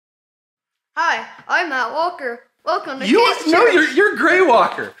Hi, I'm Matt Walker. Welcome to You Kids no, Church. you're Gray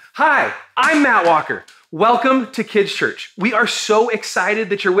Walker. Hi, I'm Matt Walker. Welcome to Kids Church. We are so excited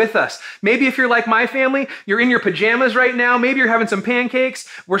that you're with us. Maybe if you're like my family, you're in your pajamas right now. Maybe you're having some pancakes.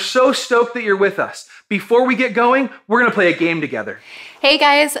 We're so stoked that you're with us. Before we get going, we're going to play a game together. Hey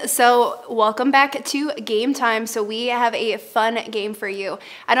guys, so welcome back to Game Time. So we have a fun game for you.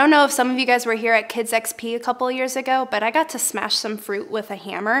 I don't know if some of you guys were here at Kids XP a couple of years ago, but I got to smash some fruit with a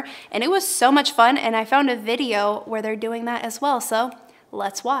hammer and it was so much fun, and I found a video where they're doing that as well, so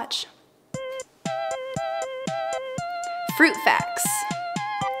let's watch. Fruit facts.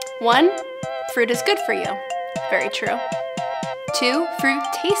 1, fruit is good for you. Very true. 2, fruit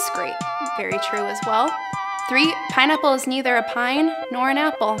tastes great. Very true as well. 3, pineapple is neither a pine nor an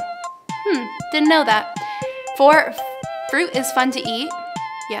apple. Didn't know that. 4, fruit is fun to eat.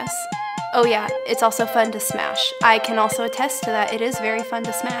 Yes. Oh yeah, it's also fun to smash. I can also attest to that. It is very fun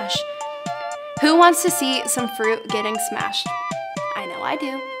to smash. Who wants to see some fruit getting smashed? I know I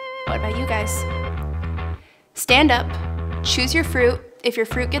do. What about you guys? Stand up, choose your fruit. If your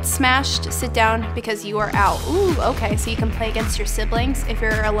fruit gets smashed, sit down because you are out. Ooh, okay, so you can play against your siblings. If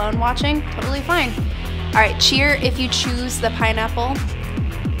you're alone watching, totally fine. All right, cheer if you choose the pineapple.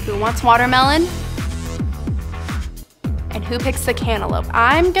 Who wants watermelon? And who picks the cantaloupe?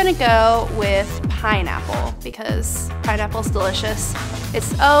 I'm gonna go with pineapple because pineapple's delicious.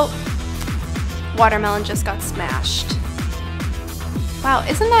 Watermelon just got smashed. Wow,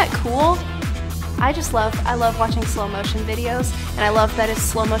 isn't that cool? I love watching slow motion videos, and I love that it's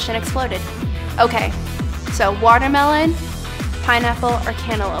slow motion exploded. Okay, so watermelon, pineapple, or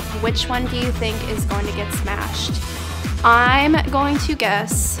cantaloupe, which one do you think is going to get smashed? I'm going to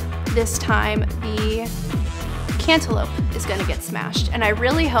guess this time the cantaloupe is going to get smashed, and I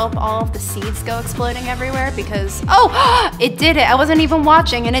really hope all of the seeds go exploding everywhere because, oh, it did it. I wasn't even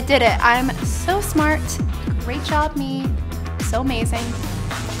watching and it did it. I'm so smart. Great job, me. So amazing.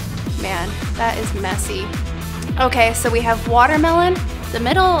 Man, that is messy. Okay, so we have watermelon. The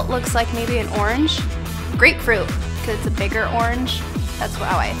middle looks like maybe an orange. Grapefruit, because it's a bigger orange. That's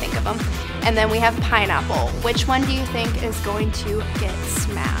how I think of them. And then we have pineapple. Which one do you think is going to get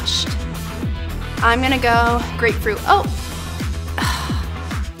smashed? I'm gonna go grapefruit. Oh,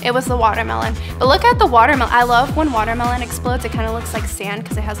 it was the watermelon. But look at the watermelon. I love when watermelon explodes. It kind of looks like sand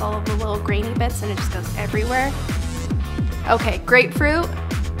because it has all of the little grainy bits and it just goes everywhere. Okay, grapefruit.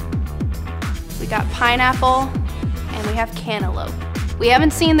 We got pineapple, and we have cantaloupe. We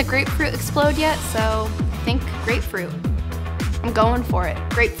haven't seen the grapefruit explode yet, so I think grapefruit. I'm going for it.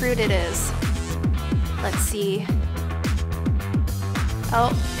 Grapefruit it is. Let's see.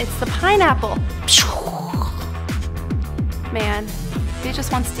 Oh, it's the pineapple. Man, who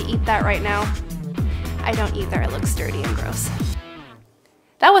just wants to eat that right now? I don't either. It looks dirty and gross.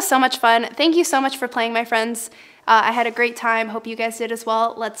 That was so much fun. Thank you so much for playing, my friends. I had a great time. Hope you guys did as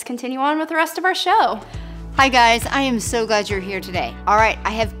well. Let's continue on with the rest of our show. Hi guys, I am so glad you're here today. All right,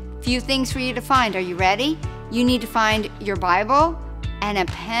 I have a few things for you to find. Are you ready? You need to find your Bible and a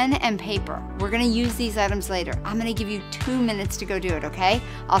pen and paper. We're gonna use these items later. I'm gonna give you 2 minutes to go do it, okay?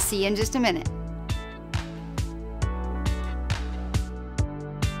 I'll see you in just a minute.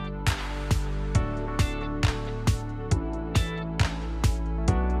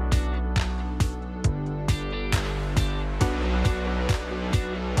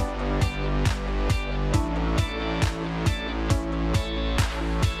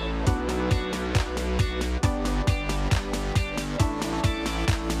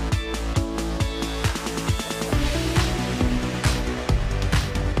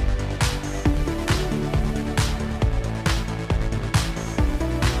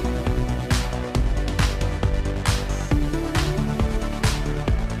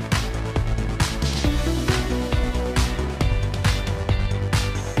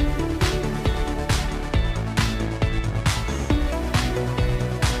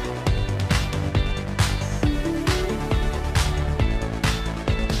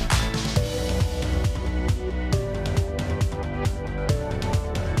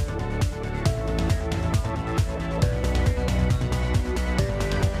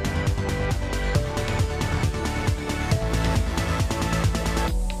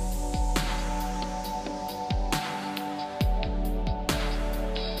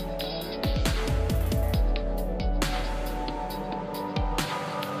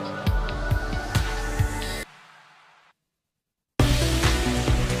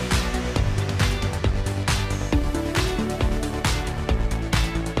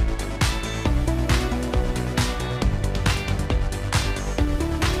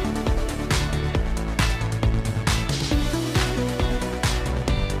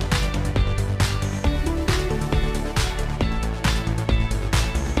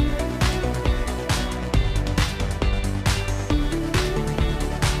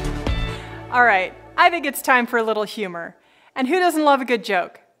 I think it's time for a little humor. And who doesn't love a good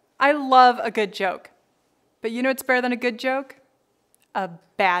joke? I love a good joke. But you know what's better than a good joke? A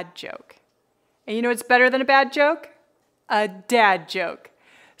bad joke. And you know what's better than a bad joke? A dad joke.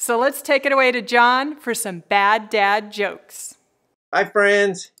 So let's take it away to John for some bad dad jokes. Hi,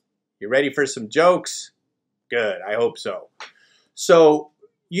 friends. You ready for some jokes? Good, I hope so. So,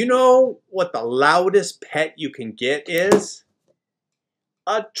 you know what the loudest pet you can get is?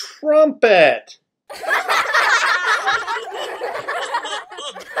 A trumpet.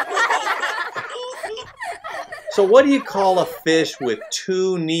 So what do you call a fish with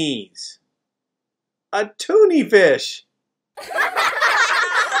 2 knees? A toonie fish.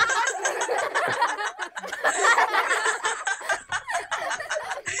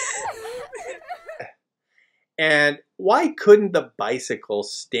 And why couldn't the bicycle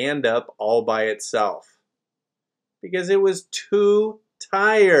stand up all by itself? Because it was too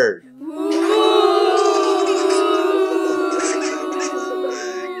tired.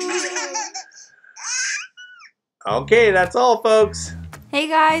 Okay, that's all, folks. Hey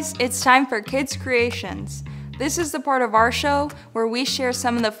guys, it's time for Kids Creations. This is the part of our show where we share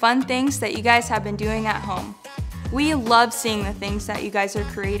some of the fun things that you guys have been doing at home. We love seeing the things that you guys are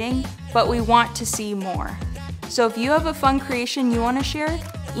creating, but we want to see more. So if you have a fun creation you want to share,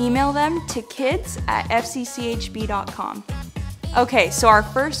 email them to kids@fccHB.com. Okay, so our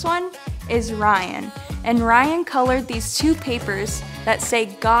first one is Ryan. And Ryan colored these 2 papers that say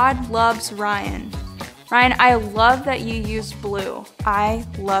God loves Ryan. Ryan, I love that you used blue. I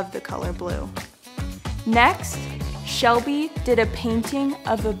love the color blue. Next, Shelby did a painting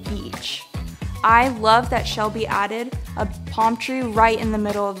of a beach. I love that Shelby added a palm tree right in the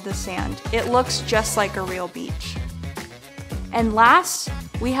middle of the sand. It looks just like a real beach. And last,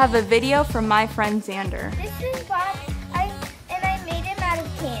 we have a video from my friend Xander. This is Bob, and I made him out of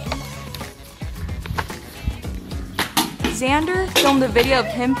cans. Xander filmed a video of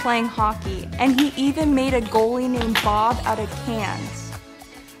him playing hockey, and he even made a goalie named Bob out of cans.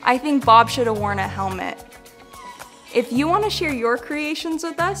 I think Bob should have worn a helmet. If you want to share your creations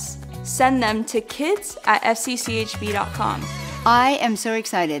with us, send them to kids@fccHB.com. I am so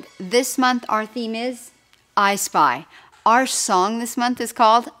excited. This month our theme is I Spy. Our song this month is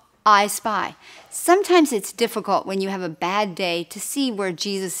called I Spy. Sometimes it's difficult when you have a bad day to see where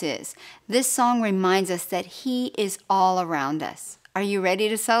Jesus is. This song reminds us that He is all around us. Are you ready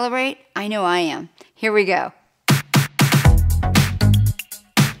to celebrate? I know I am. Here we go.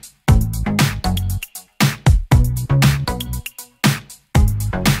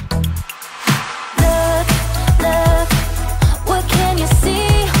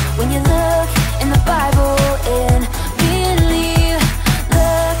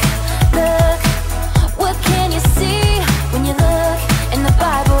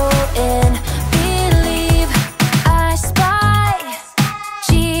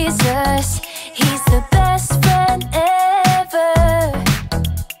 He's the best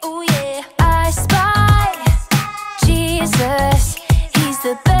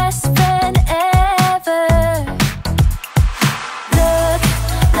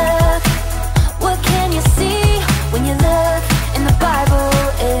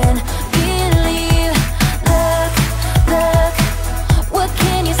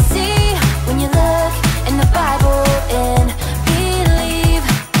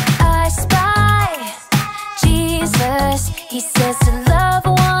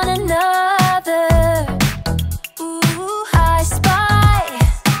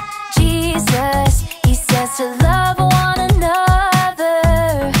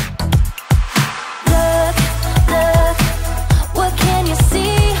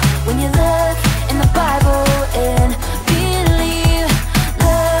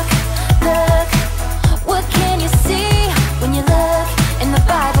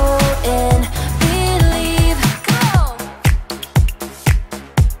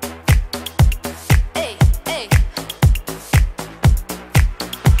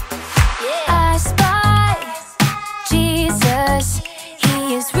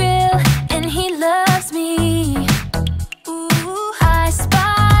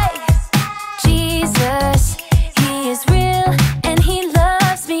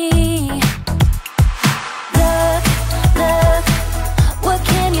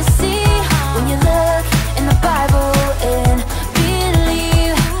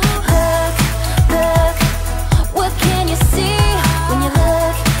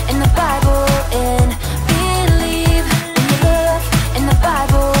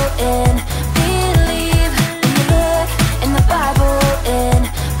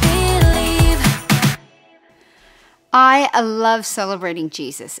I love celebrating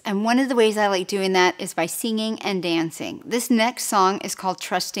Jesus, and one of the ways I like doing that is by singing and dancing. This next song is called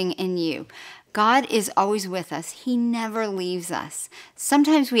Trusting in You. God is always with us. He never leaves us.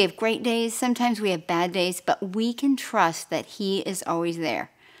 Sometimes we have great days, sometimes we have bad days, but we can trust that He is always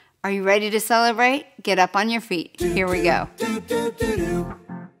there. Are you ready to celebrate? Get up on your feet. Here we go.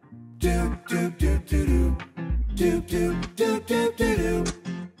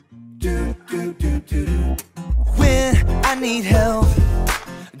 When I need help,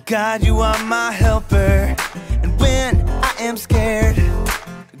 God, you are my helper. And when I am scared,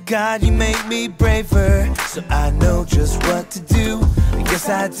 God, you make me braver. So I know just what to do. Yes,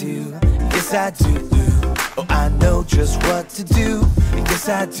 I do. Yes, I do. Oh, I know just what to do. Yes,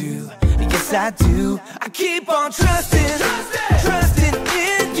 I do. Yes, I do. I keep on trusting, trusting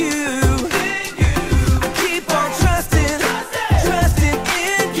in you. I keep on trusting, trusting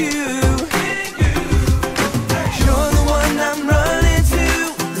in you. You're the one I'm running to.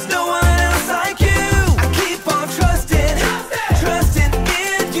 There's no one else like you. I keep on trusting, trusting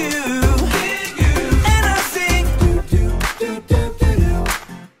in you. And I sing.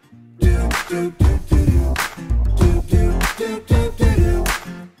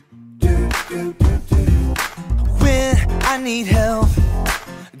 When I need help,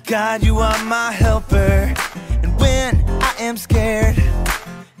 God, you are my helper. And when I am scared,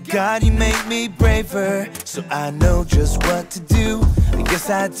 God, you make me braver. So I know just what to do. Yes,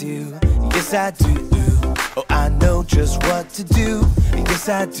 I do. Yes, I do. Oh, I know just what to do. Yes,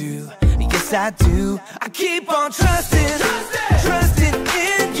 I do. Yes, I do. I keep on trusting, trusting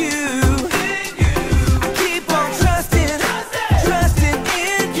in you. I keep on trusting, trusting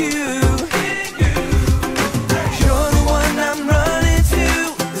in you. You're the one I'm running to.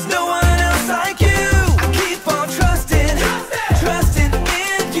 There's no one else like you. I keep on trusting, trusting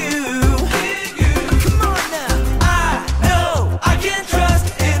in you. Come on now. I know I can trust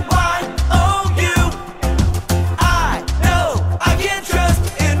in Y-O-U. I know I can trust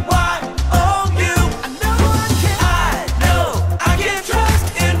in Y-O-U. I know I can trust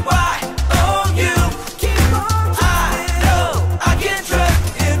in Y-O-U. Keep on trusting. I know I can trust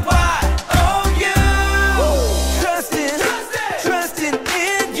in Y-O-U. Trusting, trusting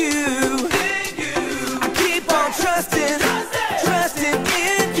in you. I keep on trusting, trusting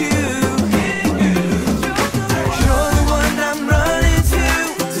in you. You're the one I'm running to.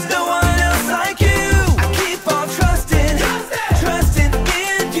 There's no one else like you. I keep on trusting, trusting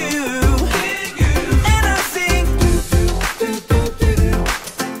in you. And I sing.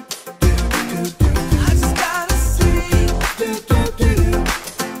 I just gotta sing.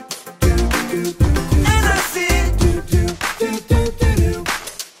 And I sing.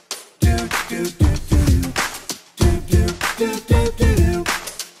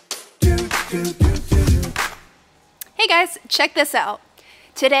 Hey guys, check this out.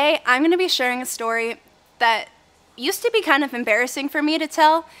 Today, I'm going to be sharing a story that used to be kind of embarrassing for me to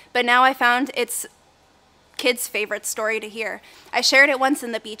tell, but now I found it's kids' favorite story to hear. I shared it once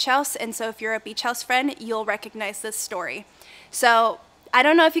in the beach house, and so if you're a beach house friend, you'll recognize this story. So, I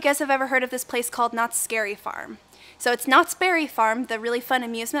don't know if you guys have ever heard of this place called Knott's Scary Farm. So it's Knott's Berry Farm, the really fun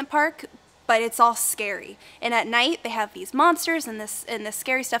amusement park, but it's all scary. And at night, they have these monsters and this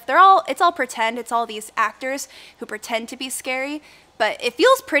scary stuff. It's all pretend. It's all these actors who pretend to be scary, but it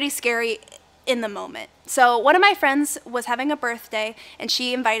feels pretty scary in the moment. So one of my friends was having a birthday, and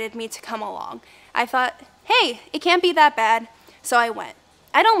she invited me to come along. I thought, hey, it can't be that bad, so I went.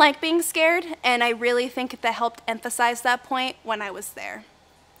 I don't like being scared, and I really think that helped emphasize that point when I was there.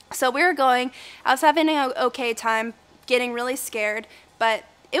 So we were going. I was having an okay time, getting really scared, but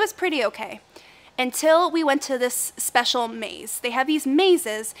it was pretty okay. Until we went to this special maze. They have these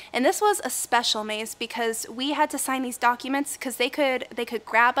mazes, and this was a special maze because we had to sign these documents because they could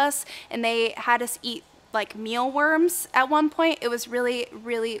grab us, and they had us eat like mealworms at one point. It was really,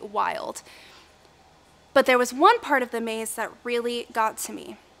 really wild. But there was one part of the maze that really got to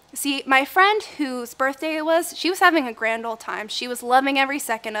me. See, my friend whose birthday it was, she was having a grand old time. She was loving every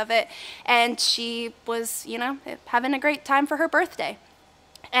second of it, and she was, having a great time for her birthday.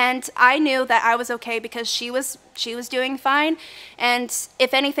 And I knew that I was okay because she was doing fine. And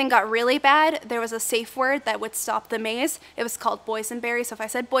if anything got really bad, there was a safe word that would stop the maze. It was called boysenberry. So if I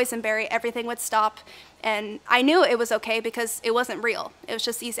said boysenberry, everything would stop. And I knew it was okay because it wasn't real. It was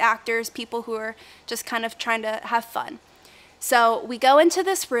just these actors, people who were just kind of trying to have fun. So we go into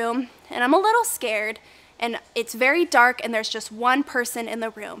this room, and I'm a little scared. And it's very dark, and there's just one person in the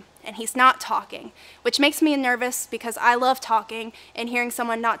room. And he's not talking, which makes me nervous because I love talking, and hearing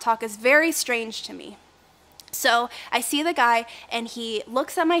someone not talk is very strange to me. So I see the guy, and he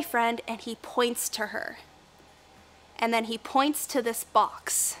looks at my friend, and he points to her. and then he points to this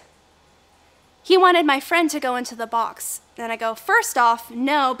box. He wanted my friend to go into the box. And I go, first off,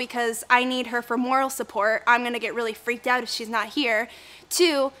 no, because I need her for moral support. I'm going to get really freaked out if she's not here.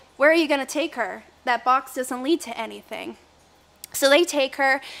 2, where are you going to take her? That box doesn't lead to anything. So they take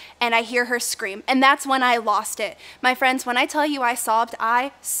her, and I hear her scream, and that's when I lost it. My friends, when I tell you I sobbed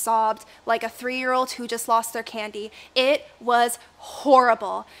like a 3-year-old who just lost their candy. It was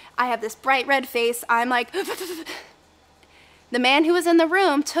horrible. I have this bright red face. I'm like... The man who was in the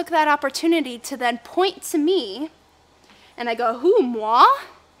room took that opportunity to then point to me, and I go, who, moi?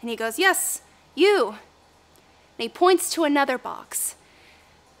 And he goes, yes, you. And he points to another box,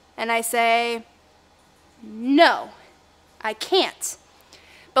 and I say, no. I can't.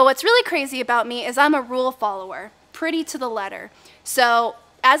 But what's really crazy about me is I'm a rule follower, pretty to the letter. So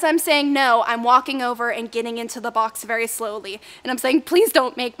as I'm saying no, I'm walking over and getting into the box very slowly. And I'm saying, please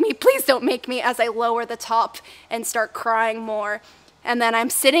don't make me, as I lower the top and start crying more. And then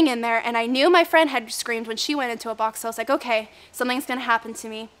I'm sitting in there, and I knew my friend had screamed when she went into a box. So I was like, okay, something's gonna happen to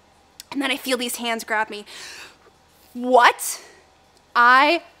me. And then I feel these hands grab me. What?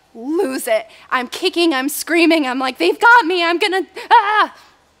 I lose it. I'm kicking, I'm screaming, I'm like, they've got me, I'm gonna, ah!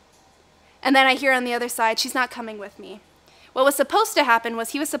 And then I hear on the other side, she's not coming with me. What was supposed to happen was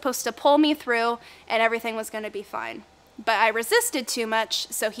he was supposed to pull me through and everything was gonna be fine. But I resisted too much,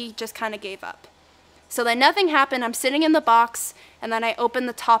 so he just kind of gave up. So then nothing happened, I'm sitting in the box, and then I open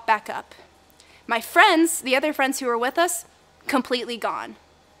the top back up. My friends, the other friends who were with us, completely gone.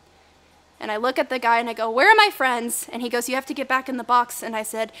 And I look at the guy and I go, where are my friends? And he goes, you have to get back in the box. And I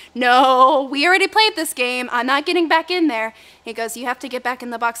said, no, we already played this game. I'm not getting back in there. He goes, you have to get back in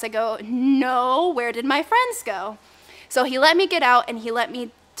the box. I go, no, where did my friends go? So he let me get out, and he let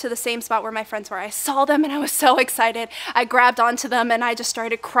me to the same spot where my friends were. I saw them and I was so excited. I grabbed onto them and I just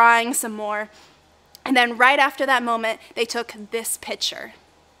started crying some more. And then right after that moment, they took this picture.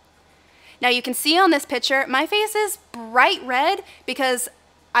 Now you can see on this picture, my face is bright red because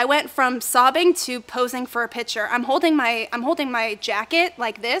I went from sobbing to posing for a picture. I'm holding my jacket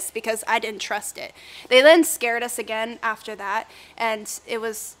like this because I didn't trust it. They then scared us again after that, and it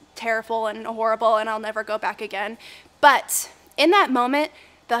was terrible and horrible, and I'll never go back again. But in that moment,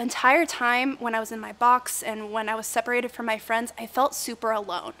 the entire time when I was in my box and when I was separated from my friends, I felt super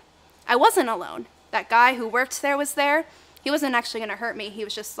alone. I wasn't alone. That guy who worked there was there. He wasn't actually gonna hurt me. He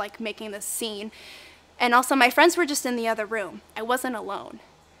was just like making this scene. And also my friends were just in the other room. I wasn't alone.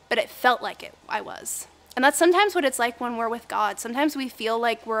 But it felt like I was. And that's sometimes what it's like when we're with God. Sometimes we feel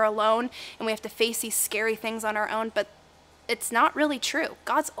like we're alone and we have to face these scary things on our own, but it's not really true.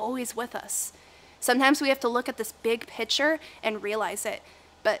 God's always with us. Sometimes we have to look at this big picture and realize it,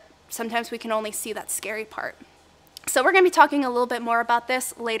 but sometimes we can only see that scary part. So we're gonna be talking a little bit more about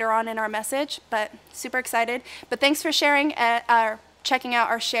this later on in our message, but super excited. But thanks for sharing, checking out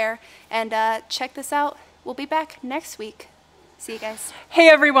our share, and check this out. We'll be back next week. See you guys. Hey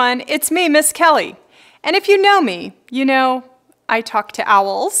everyone, it's me, Miss Kelly. And if you know me, you know I talk to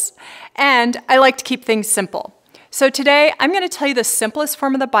owls, and I like to keep things simple. So today, I'm going to tell you the simplest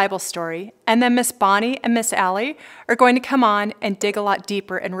form of the Bible story, and then Miss Bonnie and Miss Allie are going to come on and dig a lot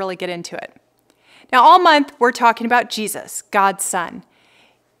deeper and really get into it. Now, all month, we're talking about Jesus, God's Son.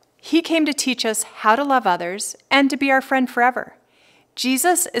 He came to teach us how to love others and to be our friend forever.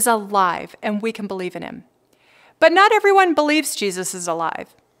 Jesus is alive, and we can believe in him. But not everyone believes Jesus is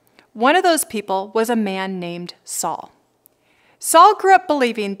alive. One of those people was a man named Saul. Saul grew up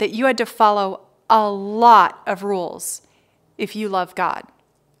believing that you had to follow a lot of rules if you love God.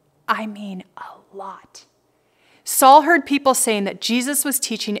 I mean, a lot. Saul heard people saying that Jesus was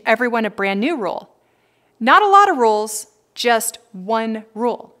teaching everyone a brand new rule. Not a lot of rules, just one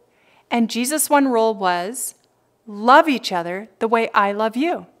rule. And Jesus' one rule was, love each other the way I love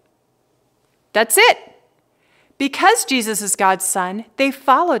you. That's it. Because Jesus is God's son, they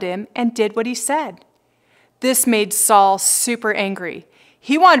followed him and did what he said. This made Saul super angry.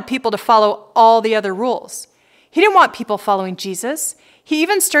 He wanted people to follow all the other rules. He didn't want people following Jesus. He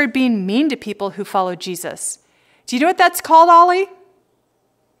even started being mean to people who followed Jesus. Do you know what that's called, Ollie?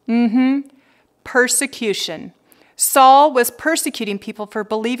 Persecution. Saul was persecuting people for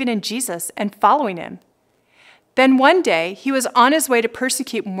believing in Jesus and following him. Then one day, he was on his way to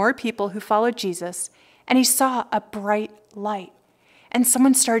persecute more people who followed Jesus, and he saw a bright light, and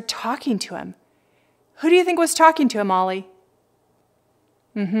someone started talking to him. Who do you think was talking to him, Ollie?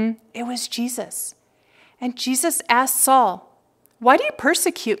 It was Jesus. And Jesus asked Saul, why do you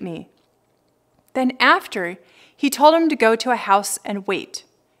persecute me? Then after, he told him to go to a house and wait.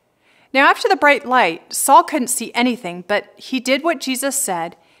 Now after the bright light, Saul couldn't see anything, but he did what Jesus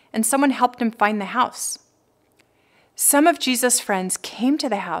said, and someone helped him find the house. Some of Jesus' friends came to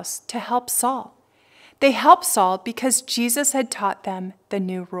the house to help Saul. They helped Saul because Jesus had taught them the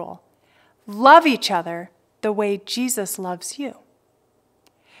new rule: love each other the way Jesus loves you.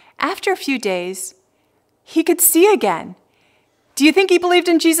 After a few days, he could see again. Do you think he believed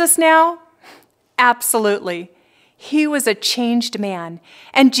in Jesus now? Absolutely. He was a changed man,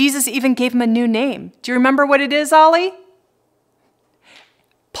 and Jesus even gave him a new name. Do you remember what it is, Ollie?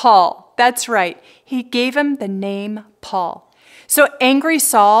 Paul. That's right. He gave him the name Paul. So angry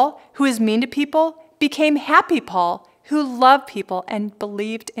Saul, who is mean to people, became happy Paul, who loved people and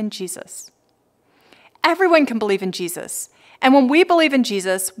believed in Jesus. Everyone can believe in Jesus. And when we believe in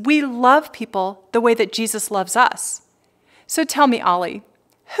Jesus, we love people the way that Jesus loves us. So tell me, Ollie,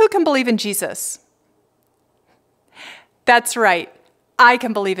 who can believe in Jesus? That's right. I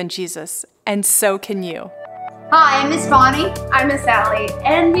can believe in Jesus, and so can you. Hi, I'm Miss Bonnie. I'm Miss Allie,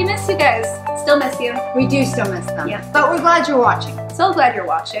 and we miss you guys. Still miss you. We do still miss them. Yeah. But we're glad you're watching. So glad you're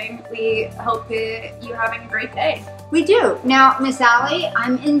watching. We hope you're having a great day. We do. Now, Miss Allie,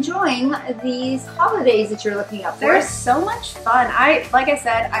 I'm enjoying these holidays that you're looking up for. They're so much fun. Like I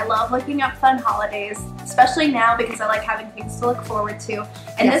said, I love looking up fun holidays, especially now because I like having things to look forward to.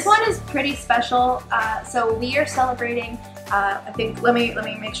 And Yes. This one is pretty special. So we are celebrating, I think, let me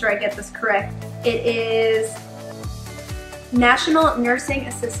make sure I get this correct. It is National Nursing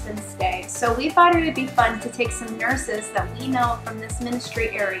Assistance Day. So we thought it would be fun to take some nurses that we know from this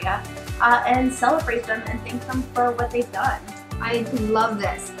ministry area and celebrate them and thank them for what they've done. I love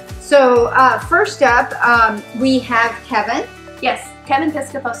this. So first up, we have Kevin. Yes, Kevin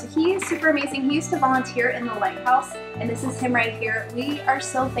Piscopo. So he is super amazing. He used to volunteer in the Lighthouse, and this is him right here. We are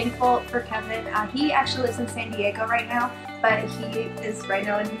so thankful for Kevin. He actually lives in San Diego right now, but he is right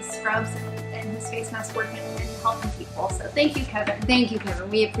now in his scrubs and his face mask working and helping people. So thank you, Kevin. Thank you, Kevin.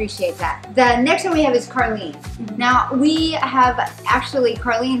 We appreciate that. The next one we have is Carlene. Now, we have actually,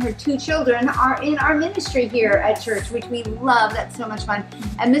 Carlene and her 2 children are in our ministry here at church, which we love. That's so much fun.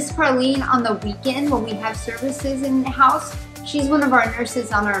 And Miss Carlene, on the weekend when we have services in the house, she's one of our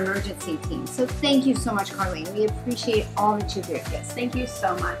nurses on our emergency team. So thank you so much, Carlene. We appreciate all that you do. Yes, thank you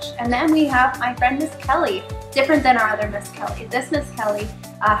so much. And then we have my friend Miss Kelly, different than our other Miss Kelly. This Miss Kelly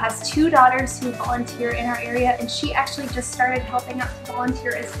has 2 daughters who volunteer in our area, and she actually just started helping out to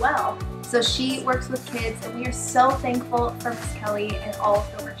volunteer as well. So she works with kids, and we are so thankful for Miss Kelly and all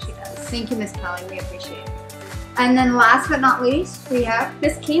of the work she does. Thank you, Miss Kelly. We appreciate it. And then last but not least, we have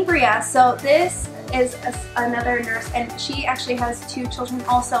Miss Cambria. So this is another nurse, and she actually has 2 children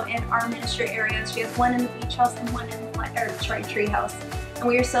also in our ministry areas. She has one in the beach house and one in the tree house. And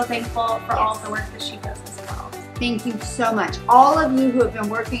we are so thankful for all of the work that she does as well. Thank you so much. All of you who have been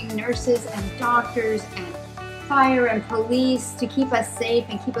working, nurses and doctors and fire and police, to keep us safe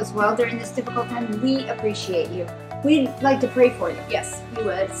and keep us well during this difficult time, we appreciate you. We'd like to pray for you. Yes, we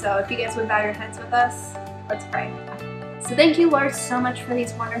would. So if you guys would bow your heads with us, let's pray. So thank you, Lord, so much for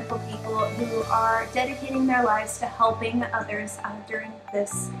these wonderful people who are dedicating their lives to helping others during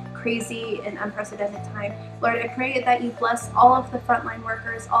this crazy and unprecedented time. Lord, I pray that you bless all of the frontline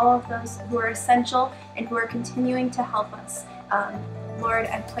workers, all of those who are essential and who are continuing to help us. Lord,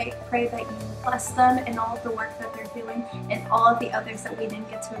 I pray that you bless them in all of the work that they're doing and all of the others that we didn't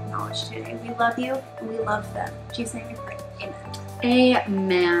get to acknowledge today. We love you and we love them. In Jesus' name we pray. Amen.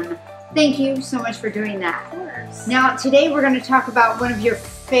 Amen. Thank you so much for doing that. Of course. Now, today we're going to talk about one of your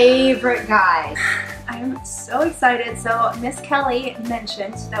favorite guys. I'm so excited. So Miss Kelly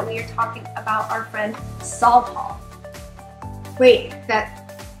mentioned that we are talking about our friend Saul Paul. Wait, okay.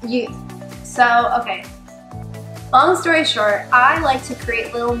 Long story short, I like to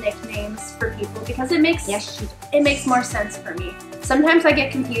create little nicknames for people because it makes more sense for me. Sometimes I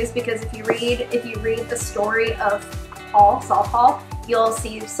get confused because if you read the story of Saul Paul, you'll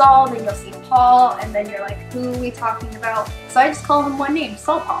see Saul, then you'll see Paul, and then you're like, who are we talking about? So I just call him one name,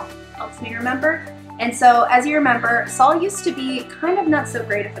 Saul Paul. Helps me remember. And so, as you remember, Saul used to be kind of not so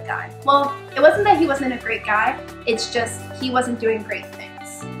great of a guy. Well, it wasn't that he wasn't a great guy, it's just he wasn't doing great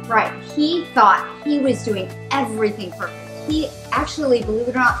things. Right. He thought he was doing everything perfect. He actually, believe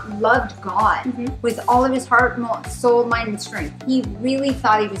it or not, loved God with all of his heart, soul, mind, and strength. He really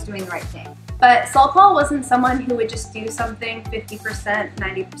thought he was doing the right thing. But Saul Paul wasn't someone who would just do something 50%,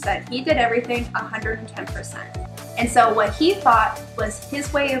 90%. He did everything 110%. And so what he thought was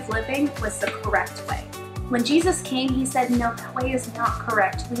his way of living was the correct way. When Jesus came, he said, no, that way is not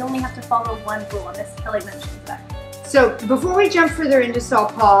correct. We only have to follow one rule, and Miss Kelly mentioned that. So before we jump further into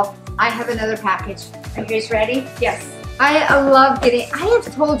Saul Paul, I have another package. Are you guys ready? Yes. I love getting, I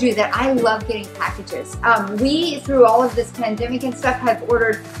have told you that I love getting packages. We, through all of this pandemic and stuff, have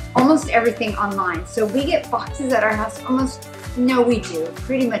ordered almost everything online. So we get boxes at our house almost, no we do,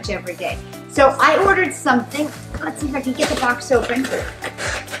 pretty much every day. So I ordered something. Let's see if I can get the box open.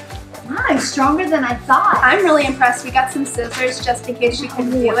 Wow, I'm stronger than I thought. I'm really impressed. We got some scissors just in case she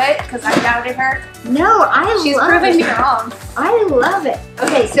couldn't do it because I doubted her. No, She's love proving it. me wrong. I love it.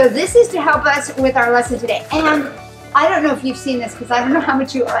 Okay, so this is to help us with our lesson today. And I don't know if you've seen this because I don't know how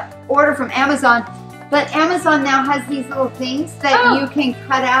much you order from Amazon, but Amazon now has these little things that you can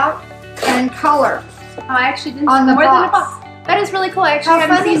cut out and color. Oh, I actually didn't On see the more than a box. box. That is really cool. I actually How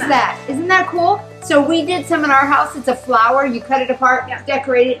haven't fun seen is that? Isn't that cool? So we did some in our house. It's a flower. You cut it apart,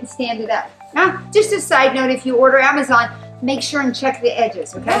 decorate it, and stand it up. Now, just a side note, if you order Amazon, make sure and check the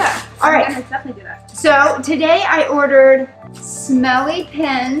edges, okay? Yeah. All right. I'm gonna definitely do that. So today I ordered smelly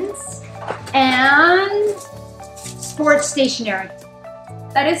pens and sports stationery.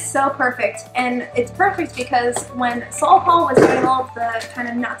 That is so perfect, and it's perfect because when Saul Paul was doing all of the kind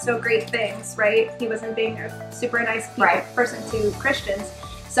of not so great things, right? He wasn't being a super nice person to Christians.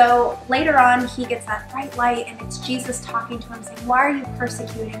 So later on, he gets that bright light, and it's Jesus talking to him, saying, "Why are you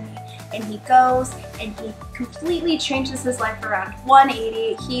persecuting me?" And he goes and he completely changes his life around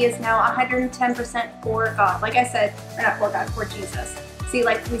 180. He is now 110% for God. Like I said, or not for God, for Jesus. See,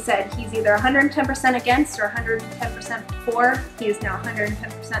 like we said, he's either 110% against or 110% for. He is now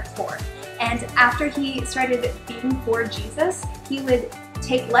 110% for. And after he started being for Jesus, he would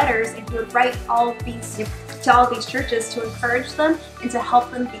take letters and he would write all of these to all of these churches to encourage them and to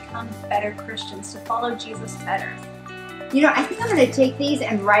help them become better Christians, to follow Jesus better. You know, I think I'm going to take these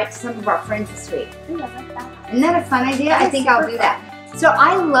and write some of our friends this week. Ooh, I like that. Isn't that a fun idea? That I is think I'll super do that. So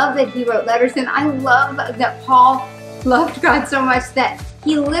I love that he wrote letters, and I love that Paul loved God so much that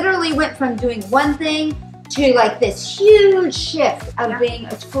he literally went from doing one thing to like this huge shift of being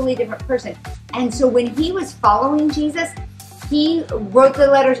a totally different person. And so when he was following Jesus, he wrote the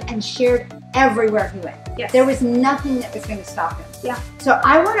letters and shared everywhere he went. Yes. There was nothing that was going to stop him. Yeah. So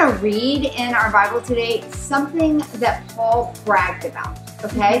I want to read in our Bible today something that Paul bragged about,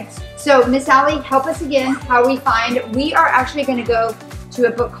 okay? So Miss Allie, help us again how we are actually going to go to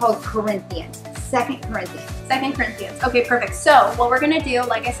a book called Corinthians, 2 Corinthians. 2 Corinthians. Okay, perfect. So what we're going to do,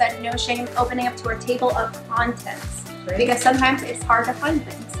 like I said, no shame opening up to our table of contents because sometimes it's hard to find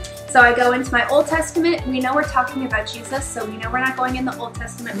things. So I go into my Old Testament. We know we're talking about Jesus, so we know we're not going in the Old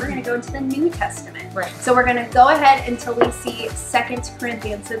Testament. We're going to go into the New Testament. Right. So we're going to go ahead until we see 2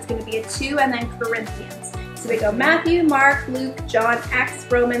 Corinthians. So it's going to be a 2 and then Corinthians. So we go Matthew, Mark, Luke, John, Acts,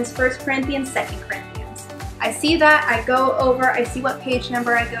 Romans, 1 Corinthians, 2 Corinthians. I see that. I go over. I see what page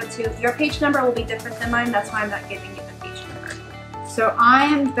number I go to. Your page number will be different than mine. That's why I'm not giving you the page number. So I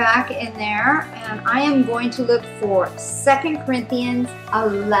am back in there, and I am going to look for 2 Corinthians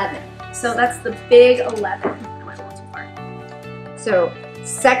 11. So that's the big 11. I went a little too far. So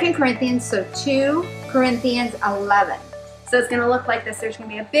 2 Corinthians, so 2 Corinthians 11. So it's going to look like this. There's going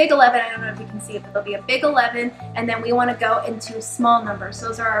to be a big 11. I don't know if you can see it, but there'll be a big 11. And then we want to go into small numbers.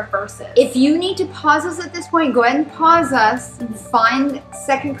 Those are our verses. If you need to pause us at this point, go ahead and pause us, find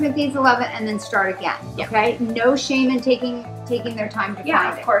 2 Corinthians 11, and then start again. Okay? No shame in taking their time to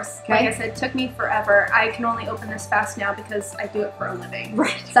find it. Of course. Okay? Like I said, it took me forever. I can only open this fast now because I do it for a living.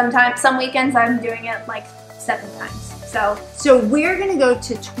 Right. Sometimes, some weekends I'm doing it like 7 times. So we're going to go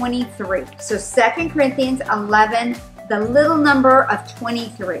to 23. So 2 Corinthians 11, the little number of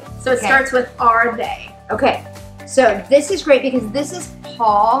 23. So it starts with are they. Okay. So this is great because this is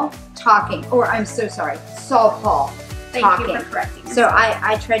Paul talking, or I'm so sorry, Saul Paul Thank talking. you for correcting me. So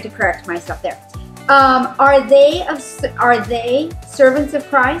I tried to correct myself there. Are they servants of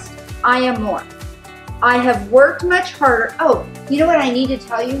Christ? I am more. I have worked much harder. Oh, you know what I need to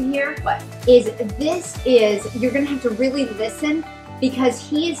tell you here? What? You're going to have to really listen because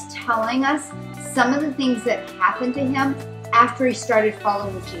he is telling us some of the things that happened to him after he started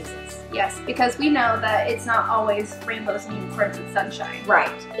following Jesus. Yes, because we know that it's not always rainbows and unicorns and sunshine.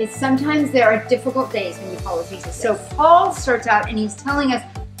 Right. It's sometimes there are difficult days when you follow Jesus. Yes. So Paul starts out and he's telling us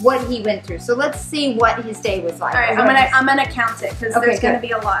what he went through. So let's see what his day was like. All right, I'm gonna count it because there's gonna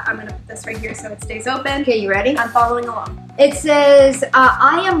be a lot. I'm gonna put this right here so it stays open. Okay, you ready? I'm following along. It says,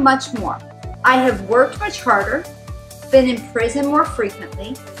 I am much more. I have worked much harder, been in prison more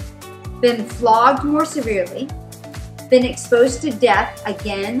frequently, been flogged more severely, been exposed to death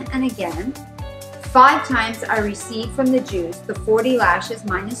again and again. 5 times I received from the Jews the 40 lashes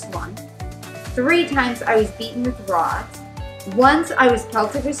minus 1. 3 times I was beaten with rods. Once I was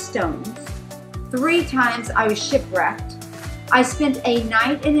pelted with stones. 3 times I was shipwrecked. I spent a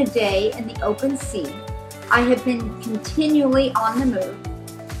night and a day in the open sea. I have been continually on the move.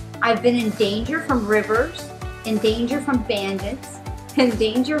 I've been in danger from rivers, in danger from bandits, in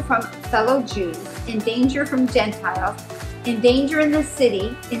danger from fellow Jews, in danger from Gentiles, in danger in the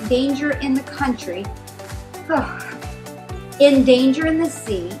city, in danger in the country, in danger in the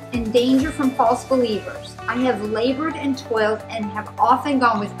sea, in danger from false believers. I have labored and toiled and have often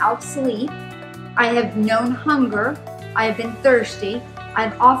gone without sleep. I have known hunger. I have been thirsty. I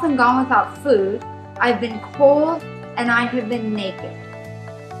have often gone without food. I have been cold and I have been naked.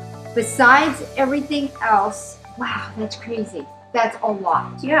 Besides everything else, wow, that's crazy. That's a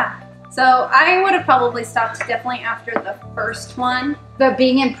lot. Yeah. So I would have probably stopped definitely after the first one. But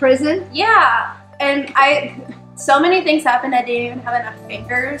being in prison? Yeah. And so many things happened. I didn't even have enough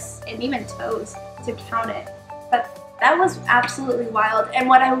fingers and even toes to count it. But that was absolutely wild. And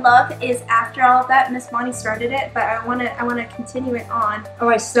what I love is after all of that, Miss Bonnie started it, but I wanna continue it on. Oh,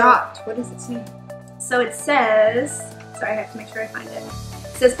 I stopped. What does it say? So it says, sorry, I have to make sure I find it.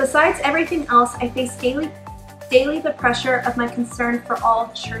 It says, besides everything else, I face daily the pressure of my concern for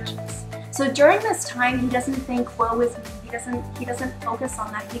all churches. So during this time, he doesn't think, woe is me. He doesn't focus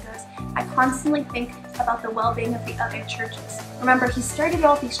on that. He goes, I constantly think about the well-being of the other churches. Remember, he started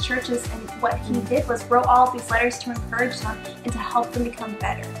all these churches, and what he did was wrote all of these letters to encourage them and to help them become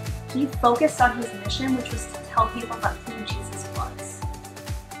better. He focused on his mission, which was to tell people about who Jesus was.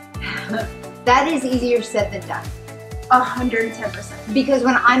 That is easier said than done. 110%. Because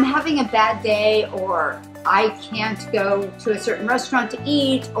when I'm having a bad day, or I can't go to a certain restaurant to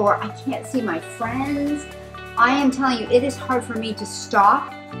eat, or I can't see my friends, I am telling you, it is hard for me to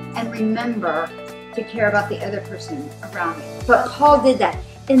stop and remember to care about the other person around me. But Paul did that.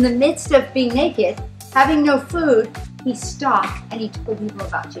 In the midst of being naked, having no food, he stopped and he told people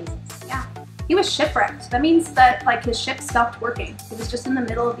about Jesus. Yeah. He was shipwrecked. That means that like his ship stopped working. He was just in the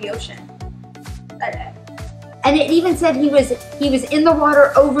middle of the ocean. And it even said he was in the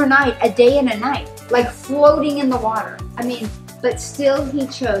water overnight, a day and a night, like floating in the water. I mean, but still he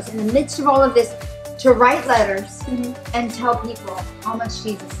chose, in the midst of all of this, to write letters and tell people how much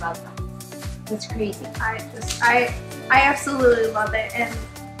Jesus loved them. That's crazy. I absolutely love it. And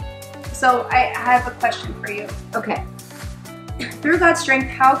so I have a question for you. Okay. Through God's strength,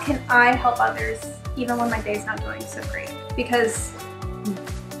 how can I help others even when my day's not going so great? Because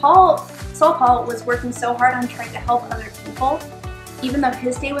Saul Paul was working so hard on trying to help other people. Even though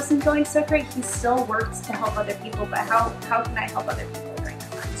his day wasn't going so great, he still worked to help other people. But how can I help other people during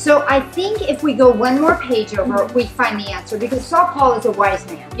that time? So I think if we go one more page over, we find the answer, because Saul Paul is a wise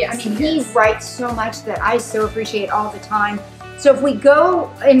man. Yes, I mean, he he is. writes so much that I so appreciate all the time. So if we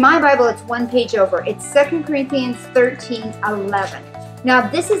go, in my Bible, it's one page over. It's 2 Corinthians 13:11. Now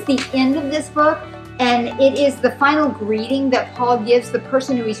this is the end of this book, and it is the final greeting that Paul gives the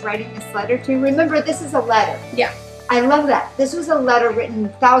person who he's writing this letter to. Remember, this is a letter. Yeah. I love that. This was a letter written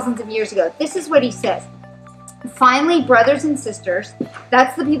thousands of years ago. This is what he says. Finally, brothers and sisters,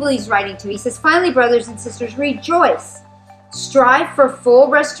 that's the people he's writing to. He says, finally, brothers and sisters, rejoice. Strive for full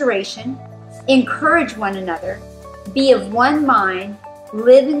restoration. Encourage one another. Be of one mind.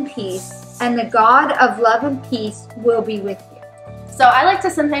 Live in peace. And the God of love and peace will be with you. So I like to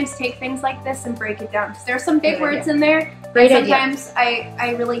sometimes take things like this and break it down. Because there are some big words in there. Great idea. Sometimes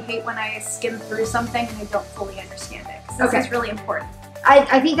I really hate when I skim through something and I don't fully understand it. Because this is really important.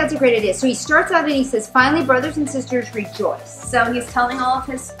 I think that's a great idea. So he starts out and he says, finally, brothers and sisters, rejoice. So he's telling all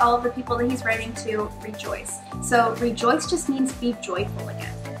of the people that he's writing to rejoice. So rejoice just means be joyful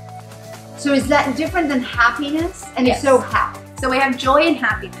again. So is that different than happiness? And Yes. if so, how? So we have joy and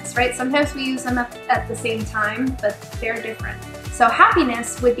happiness, right? Sometimes we use them at the same time, but they're different. So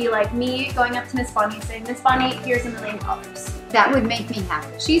happiness would be like me going up to Miss Bonnie and saying, Miss Bonnie, here's $1 million. That would make me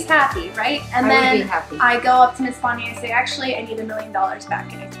happy. She's happy, right? And I then would be happy. I go up to Miss Bonnie and I say, actually, I need $1 million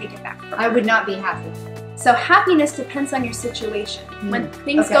back, and I take it back from her. I would not be happy. So happiness depends on your situation. When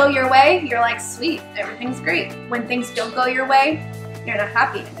things okay. go your way, you're like, sweet, everything's great. When things don't go your way, you're not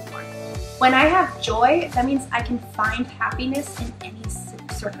happy anymore. When I have joy, that means I can find happiness in any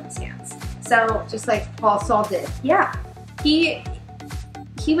circumstance. So Just like Paul Saul did. yeah, he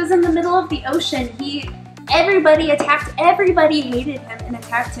was in the middle of the ocean. Everybody hated him and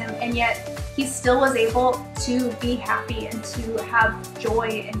attacked him, and yet he still was able to be happy and to have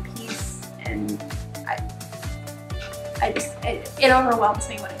joy and peace. And it overwhelms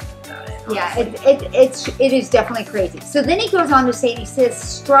me when I think about it. Yeah, honestly. it is definitely crazy. So then he goes on to say, and he says,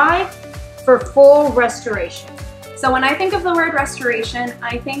 strive for full restoration. So when I think of the word restoration,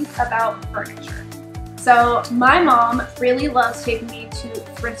 I think about furniture. So my mom really loves taking me to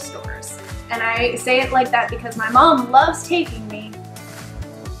thrift stores. And I say it like that because my mom loves taking me,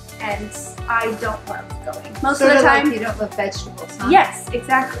 and I don't love going. Most Sort of the like time, you don't love vegetables, huh? yes,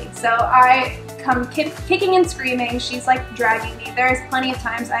 exactly. So I come kicking and screaming. She's like dragging me. There's plenty of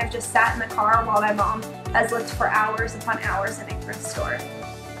times I've just sat in the car while my mom has looked for hours upon hours in a thrift store.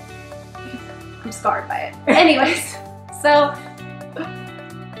 I'm scarred by it. Anyways, so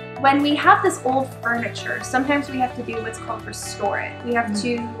when we have this old furniture, sometimes we have to do what's called restore it. We have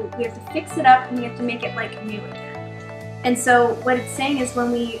to fix it up and we have to make it like new again. And so what it's saying is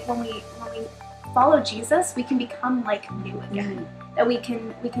when we follow Jesus, we can become like new again. That we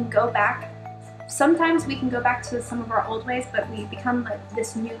can go back. Sometimes we can go back to some of our old ways, but we become like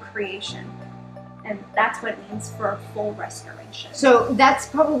this new creation. And that's what it means for a full restoration. So that's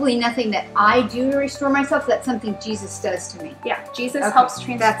probably nothing that I do to restore myself. That's something Jesus does to me. Yeah, Jesus helps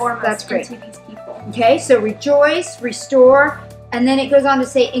transform that's us great. into these people. Okay, so rejoice, restore, and then it goes on to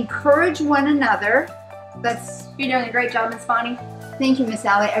say encourage one another. That's You're doing a great job, Miss Bonnie. Thank you, Miss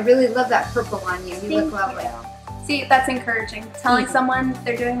Allie. I really love that purple on you. You Thank look lovely. you. See, that's encouraging. Telling someone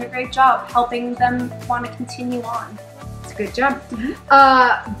they're doing a great job, helping them want to continue on. It's a good job.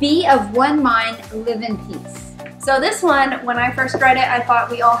 Be of one mind, live in peace. So this one, when I first read it, I thought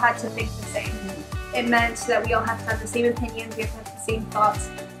we all had to think the same. It meant that we all have to have the same opinions, we have to have the same thoughts.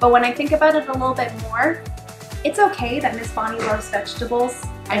 But when I think about it a little bit more, it's okay that Miss Bonnie loves vegetables.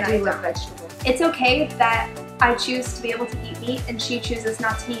 I do love vegetables. It's okay that I choose to be able to eat meat and she chooses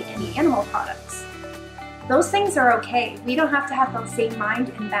not to eat any animal products. Those things are okay. We don't have to have the same mind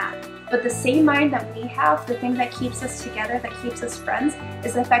in that. But the same mind that we have, the thing that keeps us together, that keeps us friends,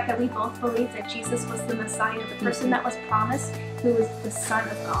 is the fact that we both believe that Jesus was the Messiah, the person that was promised, who was the Son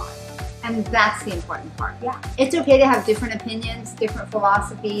of God. And that's the important part. Yeah. It's okay to have different opinions, different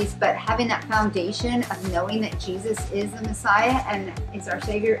philosophies, but having that foundation of knowing that Jesus is the Messiah and is our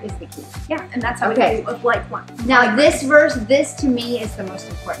Savior is the key. Yeah, and that's how Okay. we live like one. Now Like this verse, this to me is the most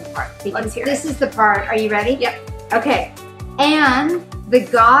important part. Because Let's hear this is the part, are you ready? Yep. Okay. And the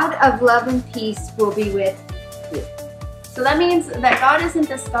God of love and peace will be with you. So that means that God isn't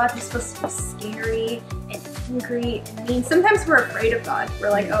this God who's supposed to be scary and angry and mean. Sometimes we're afraid of God.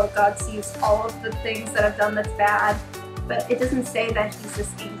 We're like, oh, God sees all of the things that I've done that's bad. But it doesn't say that he's this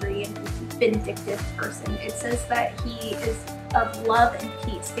angry and vindictive person. It says that he is of love and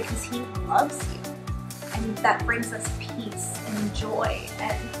peace because he loves you. And that brings us peace and joy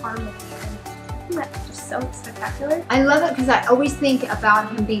and harmony. And isn't that just so spectacular? I love it because I always think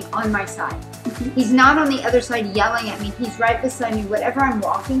about him being on my side. He's not on the other side yelling at me. He's right beside me. Whatever I'm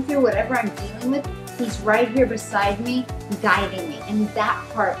walking through, whatever I'm dealing with, he's right here beside me, guiding me. And that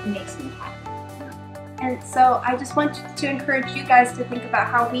part makes me happy. And so I just want to encourage you guys to think about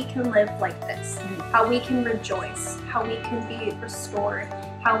how we can live like this, how we can rejoice, how we can be restored,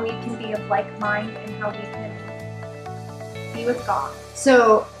 how we can be of like mind, and how we can be with God.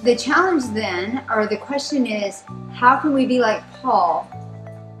 So the challenge then, or the question is, how can we be like Paul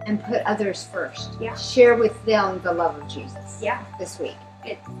and put others first? Yeah. Share with them the love of Jesus. Yeah. This week.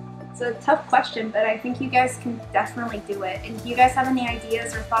 It's a tough question, but I think you guys can definitely do it. And if you guys have any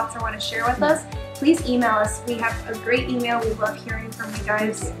ideas or thoughts or want to share with us, please email us. We have a great email. We love hearing from you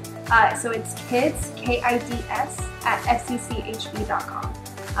guys. So it's kids, KIDS, @fcchb.com.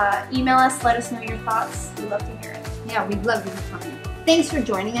 Email us, let us know your thoughts. We love to hear it. Yeah, we'd love to hear from you. Thanks for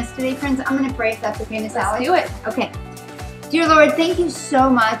joining us today, friends. I'm going to pray if that's okay, Miss Alex. Let's do it. Okay. Dear Lord, thank you so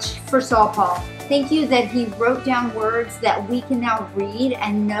much for Saul Paul. Thank you that he wrote down words that we can now read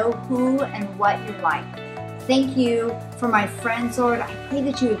and know who and what you're like. Thank you for my friends, Lord. I pray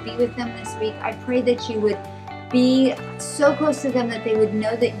that you would be with them this week. I pray that you would be so close to them that they would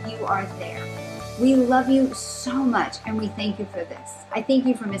know that you are there. We love you so much, and we thank you for this. I thank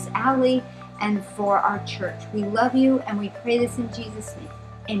you for Miss Allie and for our church. We love you, and we pray this in Jesus' name.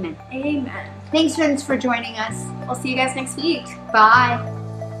 Amen. Amen. Thanks, friends, for joining us. We'll see you guys next week. Bye.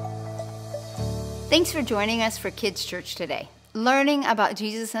 Thanks for joining us for Kids Church today. Learning about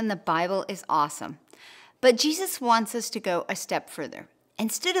Jesus and the Bible is awesome. But Jesus wants us to go a step further.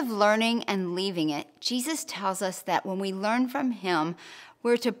 Instead of learning and leaving it, Jesus tells us that when we learn from him,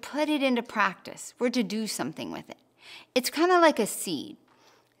 we're to put it into practice. We're to do something with it. It's kind of like a seed.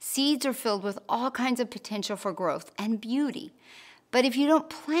 Seeds are filled with all kinds of potential for growth and beauty. But if you don't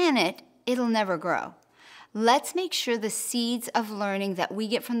plant it, it'll never grow. Let's make sure the seeds of learning that we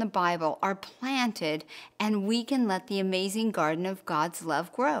get from the Bible are planted and we can let the amazing garden of God's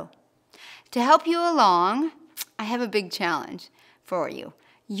love grow. To help you along, I have a big challenge for you.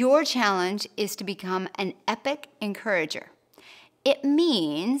 Your challenge is to become an epic encourager. It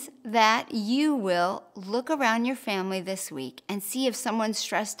means that you will look around your family this week and see if someone's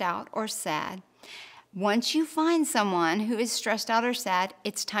stressed out or sad. Once you find someone who is stressed out or sad,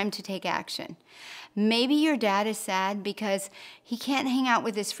 it's time to take action. Maybe your dad is sad because he can't hang out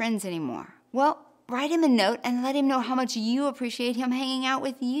with his friends anymore. Well, write him a note and let him know how much you appreciate him hanging out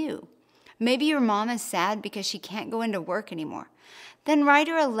with you. Maybe your mom is sad because she can't go into work anymore. Then write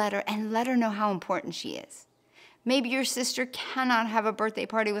her a letter and let her know how important she is. Maybe your sister cannot have a birthday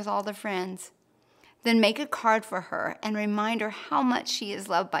party with all the friends. Then make a card for her and remind her how much she is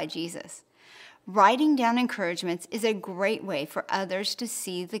loved by Jesus. Writing down encouragements is a great way for others to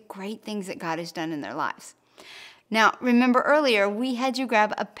see the great things that God has done in their lives. Now, remember earlier, we had you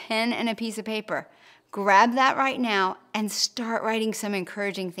grab a pen and a piece of paper. Grab that right now and start writing some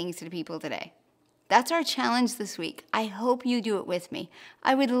encouraging things to the people today. That's our challenge this week. I hope you do it with me.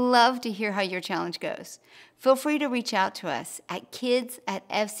 I would love to hear how your challenge goes. Feel free to reach out to us at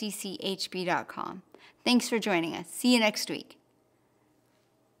kids@fcchb.com. Thanks for joining us. See you next week.